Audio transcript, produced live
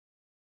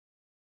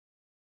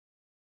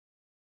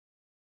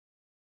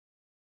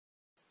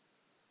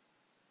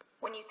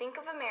When you think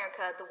of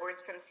America, the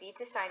words "from sea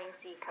to shining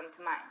sea" come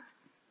to mind.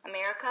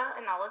 America,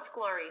 in all its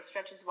glory,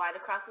 stretches wide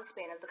across the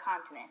span of the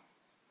continent.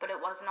 But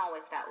it wasn't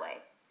always that way.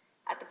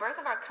 At the birth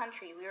of our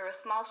country, we were a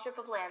small strip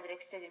of land that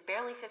extended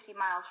barely 50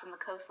 miles from the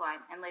coastline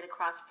and laid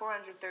across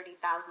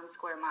 430,000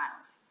 square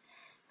miles.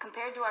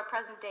 Compared to our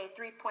present-day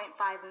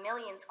 3.5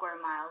 million square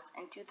miles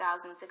and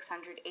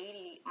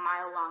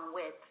 2,680-mile-long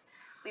width,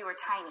 we were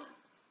tiny.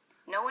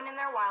 No one in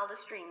their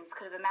wildest dreams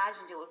could have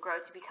imagined it would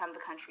grow to become the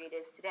country it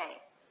is today,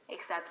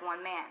 except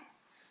one man.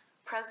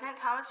 President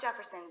Thomas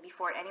Jefferson,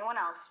 before anyone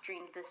else,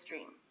 dreamed this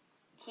dream.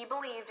 He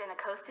believed in a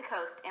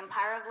coast-to-coast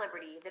empire of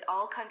liberty that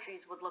all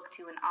countries would look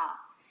to in awe.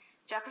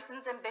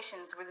 Jefferson's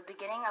ambitions were the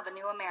beginning of a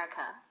new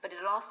America, but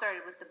it all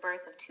started with the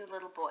birth of two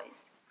little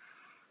boys.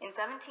 In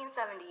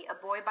 1770, a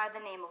boy by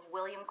the name of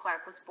William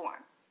Clark was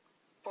born.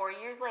 4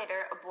 years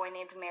later, a boy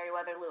named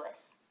Meriwether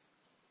Lewis.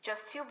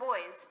 Just two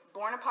boys,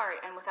 born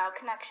apart and without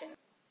connection,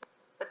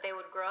 but they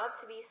would grow up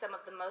to be some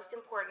of the most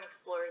important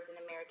explorers in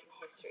American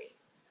history.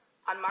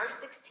 On March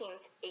 16,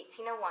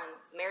 1801,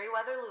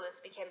 Meriwether Lewis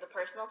became the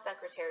personal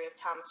secretary of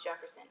Thomas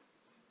Jefferson.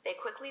 They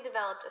quickly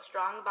developed a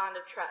strong bond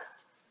of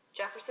trust,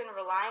 Jefferson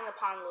relying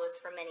upon Lewis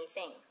for many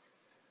things.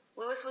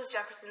 Lewis was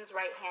Jefferson's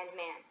right-hand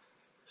man.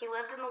 He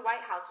lived in the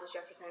White House with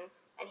Jefferson,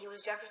 and he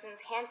was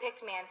Jefferson's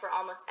hand-picked man for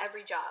almost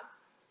every job.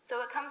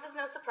 So it comes as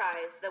no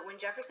surprise that when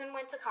Jefferson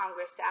went to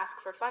Congress to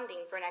ask for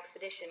funding for an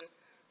expedition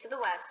to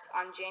the West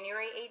on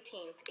January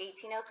 18,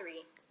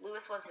 1803,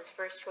 Lewis was his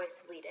first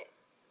choice to lead it.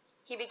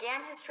 He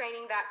began his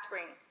training that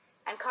spring,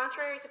 and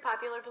contrary to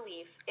popular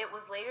belief, it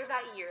was later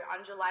that year,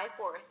 on July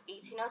 4,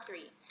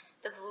 1803,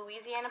 that the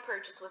Louisiana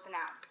Purchase was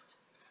announced.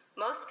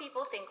 Most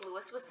people think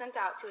Lewis was sent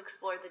out to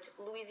explore the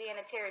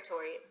Louisiana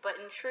Territory, but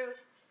in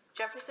truth,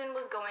 Jefferson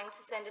was going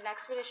to send an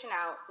expedition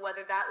out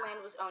whether that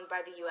land was owned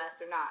by the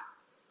U.S. or not.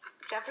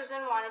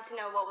 Jefferson wanted to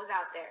know what was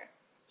out there.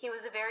 He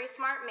was a very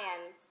smart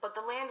man, but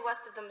the land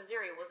west of the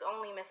Missouri was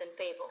only myth and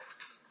fable.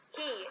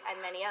 He, and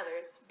many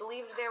others,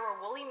 believed there were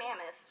woolly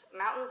mammoths,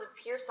 mountains of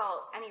pure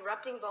salt, and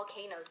erupting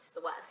volcanoes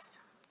to the west.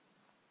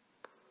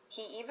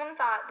 He even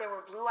thought there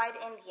were blue-eyed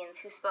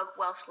Indians who spoke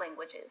Welsh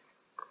languages.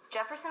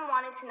 Jefferson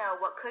wanted to know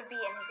what could be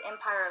in his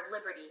empire of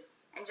liberty,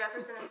 and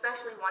Jefferson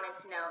especially wanted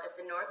to know if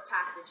the North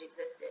Passage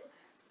existed.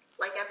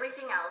 Like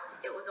everything else,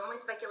 it was only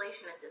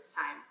speculation at this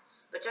time,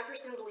 but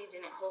Jefferson believed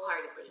in it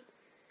wholeheartedly.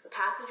 A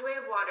passageway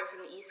of water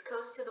from the East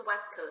Coast to the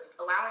West Coast,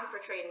 allowing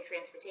for trade and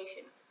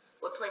transportation,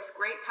 would place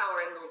great power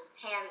in the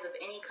hands of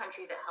any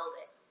country that held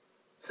it.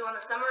 So in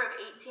the summer of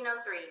 1803,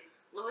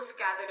 Lewis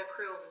gathered a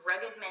crew of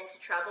rugged men to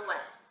travel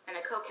west, and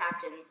a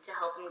co-captain to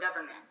help him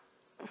govern them,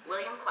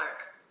 William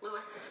Clark,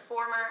 Lewis's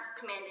former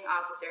commanding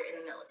officer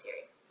in the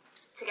military.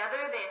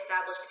 Together, they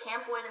established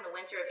Camp Wood in the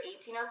winter of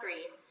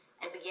 1803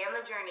 and began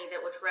the journey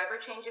that would forever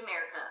change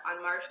America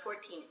on March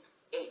 14,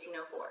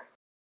 1804.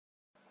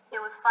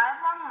 It was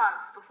 5 long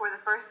months before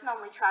the first and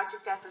only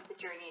tragic death of the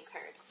journey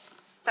occurred.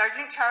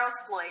 Sergeant Charles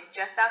Floyd,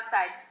 just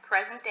outside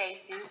present-day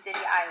Sioux City,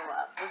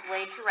 Iowa, was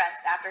laid to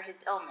rest after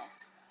his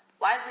illness,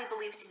 widely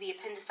believed to be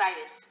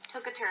appendicitis,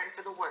 took a turn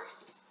for the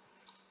worst.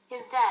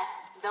 His death,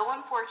 though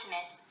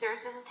unfortunate,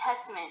 serves as a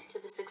testament to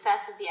the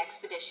success of the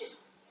expedition.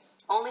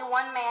 Only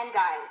one man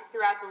died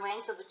throughout the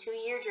length of a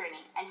 2-year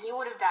journey, and he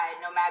would have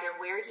died no matter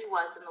where he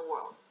was in the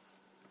world.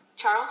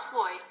 Charles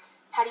Floyd,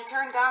 had he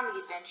turned down the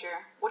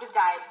adventure, would have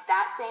died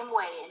that same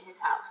way in his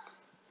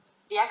house.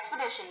 The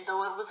expedition,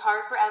 though it was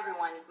hard for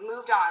everyone,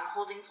 moved on,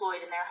 holding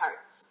Floyd in their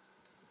hearts.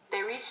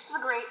 They reached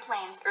the Great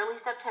Plains early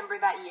September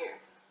that year,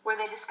 where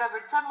they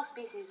discovered several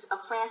species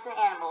of plants and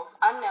animals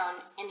unknown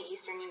in the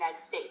eastern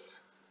United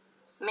States.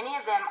 Many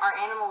of them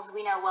are animals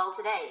we know well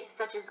today,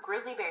 such as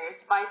grizzly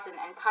bears, bison,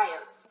 and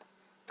coyotes.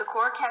 The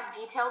Corps kept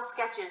detailed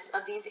sketches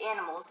of these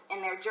animals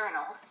in their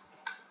journals,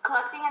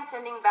 collecting and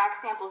sending back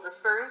samples of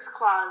furs,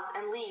 claws,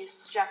 and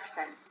leaves to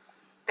Jefferson.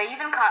 They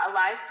even caught a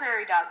live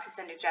prairie dog to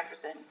send to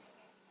Jefferson.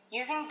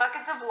 Using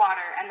buckets of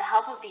water and the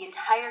help of the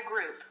entire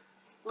group,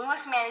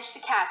 Lewis managed to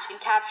catch and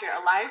capture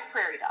a live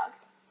prairie dog.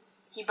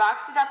 He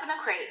boxed it up in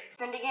a crate,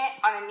 sending it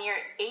on a near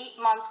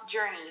 8-month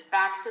journey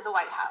back to the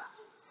White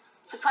House.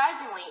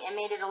 Surprisingly, it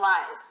made it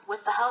alive,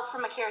 with the help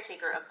from a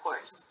caretaker, of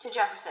course, to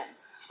Jefferson,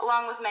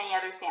 along with many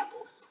other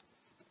samples.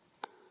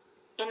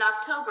 In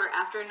October,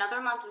 after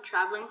another month of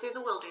traveling through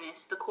the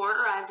wilderness, the Corps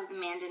arrived at the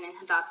Mandan and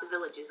Hidatsa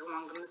villages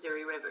along the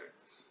Missouri River.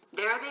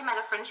 There they met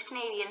a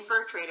French-Canadian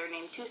fur trader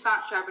named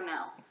Toussaint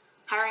Charbonneau,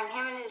 hiring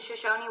him and his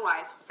Shoshone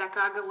wife,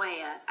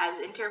 Sacagawea,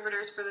 as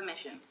interpreters for the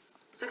mission.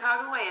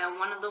 Sacagawea,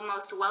 one of the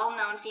most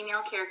well-known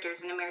female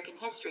characters in American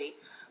history,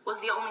 was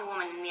the only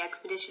woman in the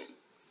expedition.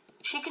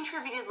 She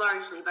contributed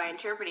largely by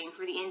interpreting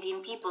for the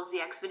Indian peoples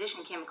the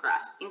expedition came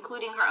across,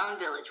 including her own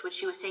village, which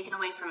she was taken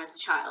away from as a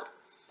child.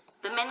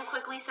 The men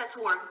quickly set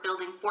to work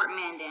building Fort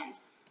Mandan,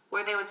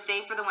 where they would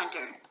stay for the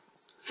winter.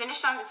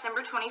 Finished on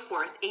December 24,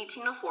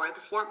 1804, the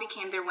fort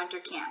became their winter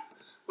camp,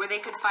 where they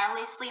could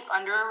finally sleep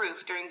under a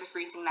roof during the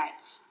freezing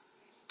nights.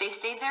 They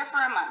stayed there for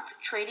a month,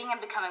 trading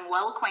and becoming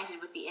well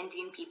acquainted with the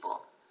Indian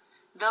people.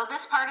 Though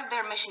this part of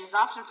their mission is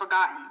often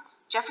forgotten,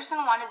 Jefferson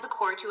wanted the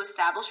Corps to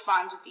establish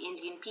bonds with the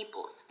Indian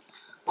peoples.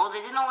 While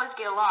they didn't always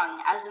get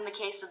along, as in the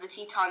case of the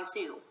Teton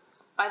Sioux,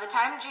 by the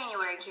time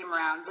January came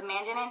around, the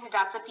Mandan and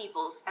Hidatsa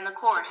peoples and the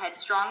Corps had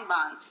strong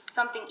bonds,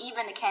 something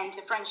even akin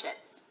to friendship.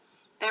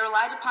 They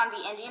relied upon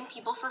the Indian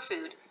people for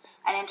food,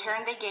 and in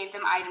turn they gave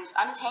them items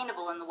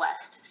unattainable in the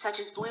West, such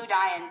as blue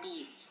dye and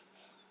beads.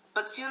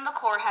 But soon the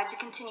Corps had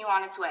to continue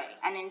on its way,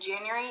 and in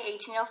January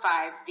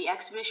 1805, the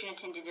expedition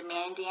attended a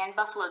Mandan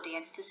buffalo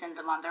dance to send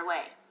them on their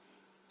way.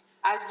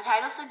 As the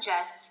title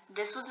suggests,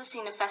 this was a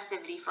scene of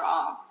festivity for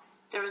all.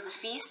 There was a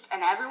feast,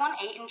 and everyone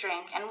ate and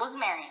drank and was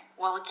merry,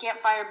 while a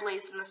campfire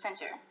blazed in the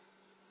center.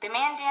 The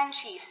Mandan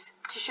chiefs,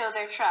 to show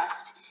their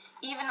trust,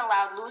 even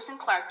allowed Lewis and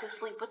Clark to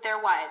sleep with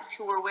their wives,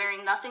 who were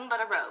wearing nothing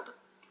but a robe.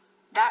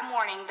 That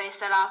morning they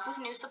set off with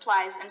new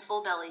supplies and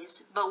full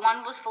bellies, but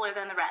one was fuller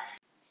than the rest.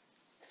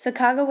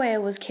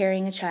 Sacagawea was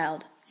carrying a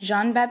child,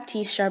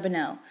 Jean-Baptiste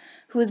Charbonneau,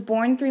 who was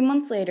born 3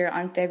 months later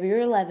on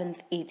February 11,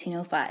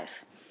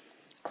 1805.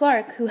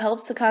 Clark, who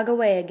helped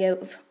Sacagawea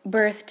give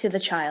birth to the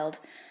child,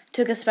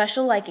 took a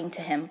special liking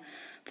to him,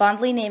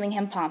 fondly naming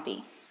him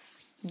Pompey.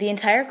 The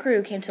entire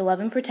crew came to love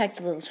and protect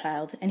the little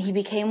child, and he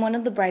became one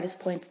of the brightest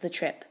points of the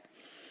trip.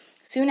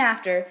 Soon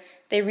after,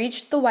 they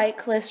reached the White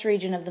Cliffs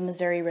region of the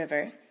Missouri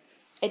River.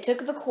 It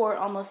took the Corps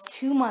almost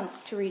 2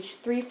 months to reach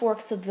 3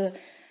 forks of the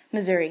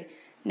Missouri,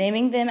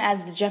 naming them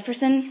as the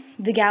Jefferson,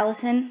 the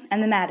Gallatin,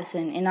 and the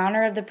Madison in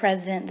honor of the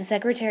President, the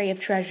Secretary of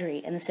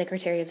Treasury, and the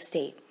Secretary of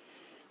State.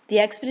 The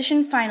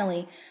expedition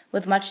finally,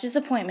 with much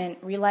disappointment,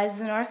 realized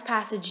the North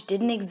Passage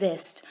didn't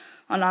exist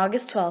on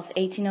August 12,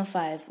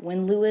 1805,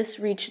 when Lewis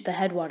reached the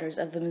headwaters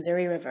of the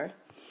Missouri River.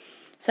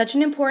 Such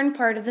an important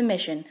part of the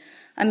mission,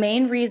 a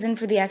main reason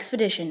for the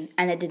expedition,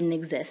 and it didn't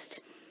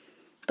exist.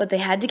 But they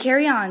had to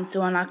carry on,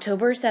 so on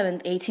October 7,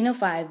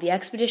 1805, the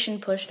expedition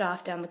pushed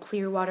off down the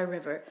Clearwater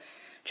River,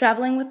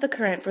 traveling with the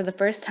current for the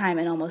first time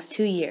in almost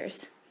 2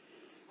 years.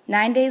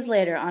 9 days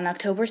later, on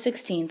October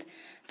 16th,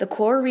 the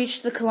Corps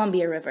reached the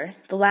Columbia River,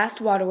 the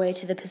last waterway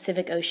to the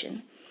Pacific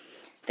Ocean.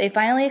 They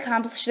finally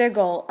accomplished their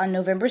goal on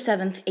November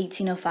 7,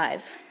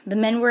 1805. The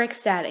men were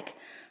ecstatic,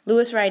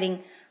 Lewis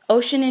writing,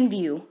 "Ocean in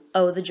view,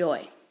 oh the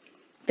joy."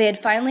 They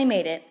had finally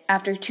made it,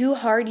 after 2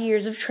 hard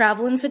years of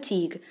travel and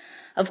fatigue,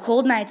 of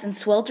cold nights and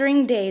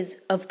sweltering days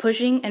of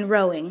pushing and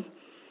rowing.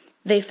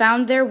 They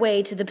found their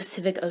way to the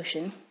Pacific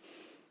Ocean.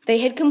 They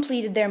had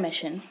completed their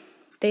mission.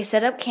 They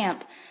set up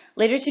camp,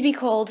 later to be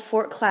called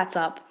Fort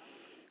Clatsop,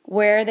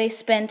 where they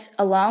spent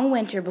a long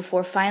winter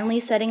before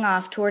finally setting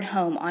off toward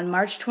home on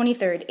March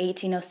 23,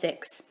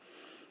 1806.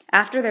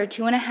 After their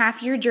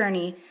 2.5-year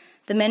journey,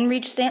 the men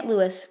reached St.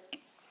 Louis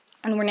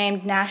and were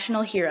named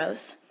national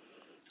heroes.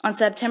 On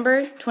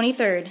September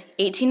 23,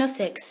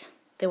 1806,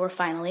 they were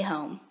finally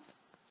home.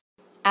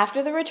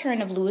 After the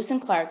return of Lewis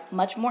and Clark,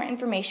 much more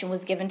information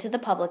was given to the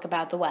public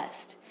about the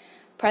West.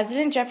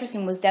 President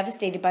Jefferson was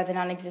devastated by the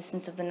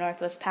non-existence of the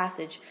Northwest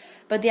Passage,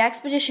 but the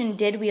expedition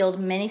did wield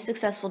many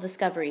successful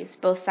discoveries,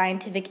 both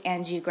scientific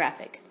and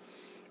geographic.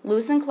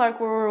 Lewis and Clark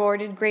were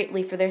rewarded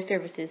greatly for their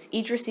services,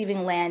 each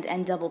receiving land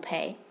and double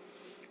pay.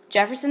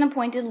 Jefferson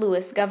appointed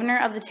Lewis governor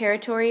of the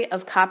territory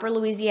of Copper,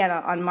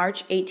 Louisiana on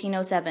March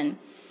 1807,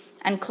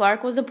 and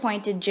Clark was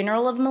appointed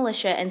general of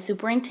militia and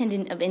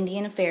superintendent of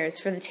Indian affairs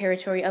for the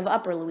territory of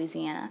Upper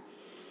Louisiana.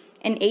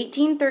 In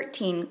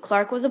 1813,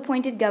 Clark was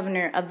appointed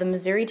governor of the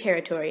Missouri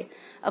Territory,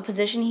 a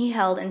position he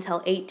held until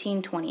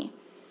 1820.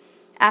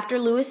 After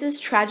Lewis's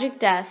tragic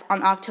death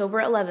on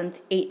October 11,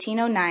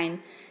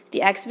 1809,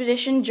 the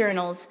expedition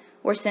journals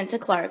were sent to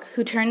Clark,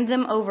 who turned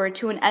them over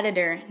to an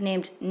editor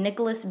named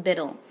Nicholas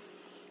Biddle.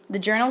 The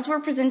journals were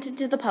presented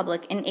to the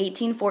public in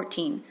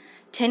 1814,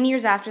 10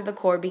 years after the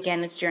Corps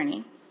began its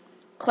journey.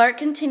 Clark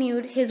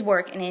continued his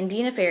work in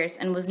Indian affairs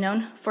and was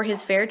known for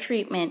his fair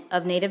treatment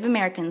of Native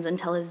Americans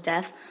until his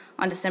death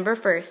on December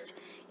 1,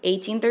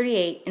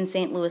 1838, in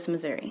St. Louis,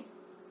 Missouri.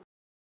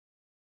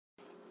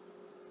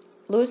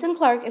 Lewis and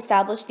Clark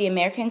established the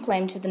American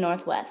claim to the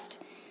Northwest.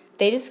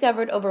 They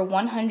discovered over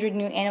 100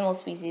 new animal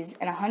species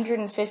and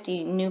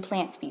 150 new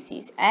plant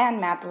species, and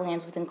mapped the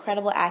lands with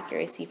incredible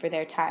accuracy for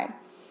their time.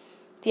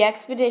 The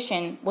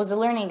expedition was a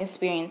learning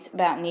experience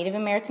about Native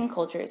American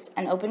cultures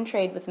and open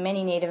trade with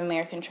many Native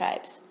American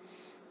tribes.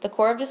 The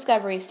Corps of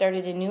Discovery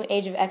started a new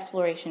age of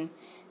exploration,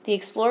 the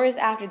explorers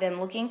after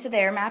them looking to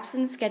their maps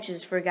and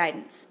sketches for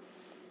guidance.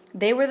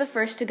 They were the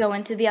first to go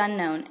into the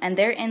unknown, and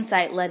their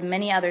insight led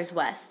many others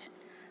west.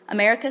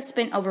 America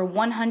spent over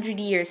 100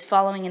 years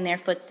following in their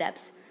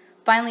footsteps,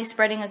 finally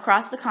spreading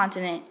across the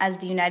continent as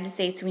the United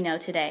States we know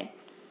today.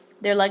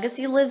 Their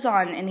legacy lives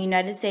on in the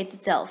United States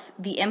itself,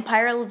 the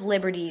empire of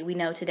liberty we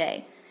know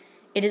today.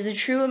 It is a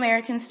true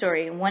American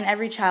story, one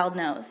every child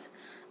knows.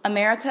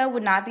 America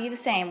would not be the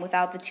same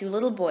without the 2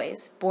 little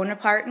boys, born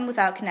apart and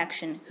without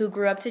connection, who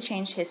grew up to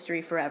change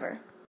history forever.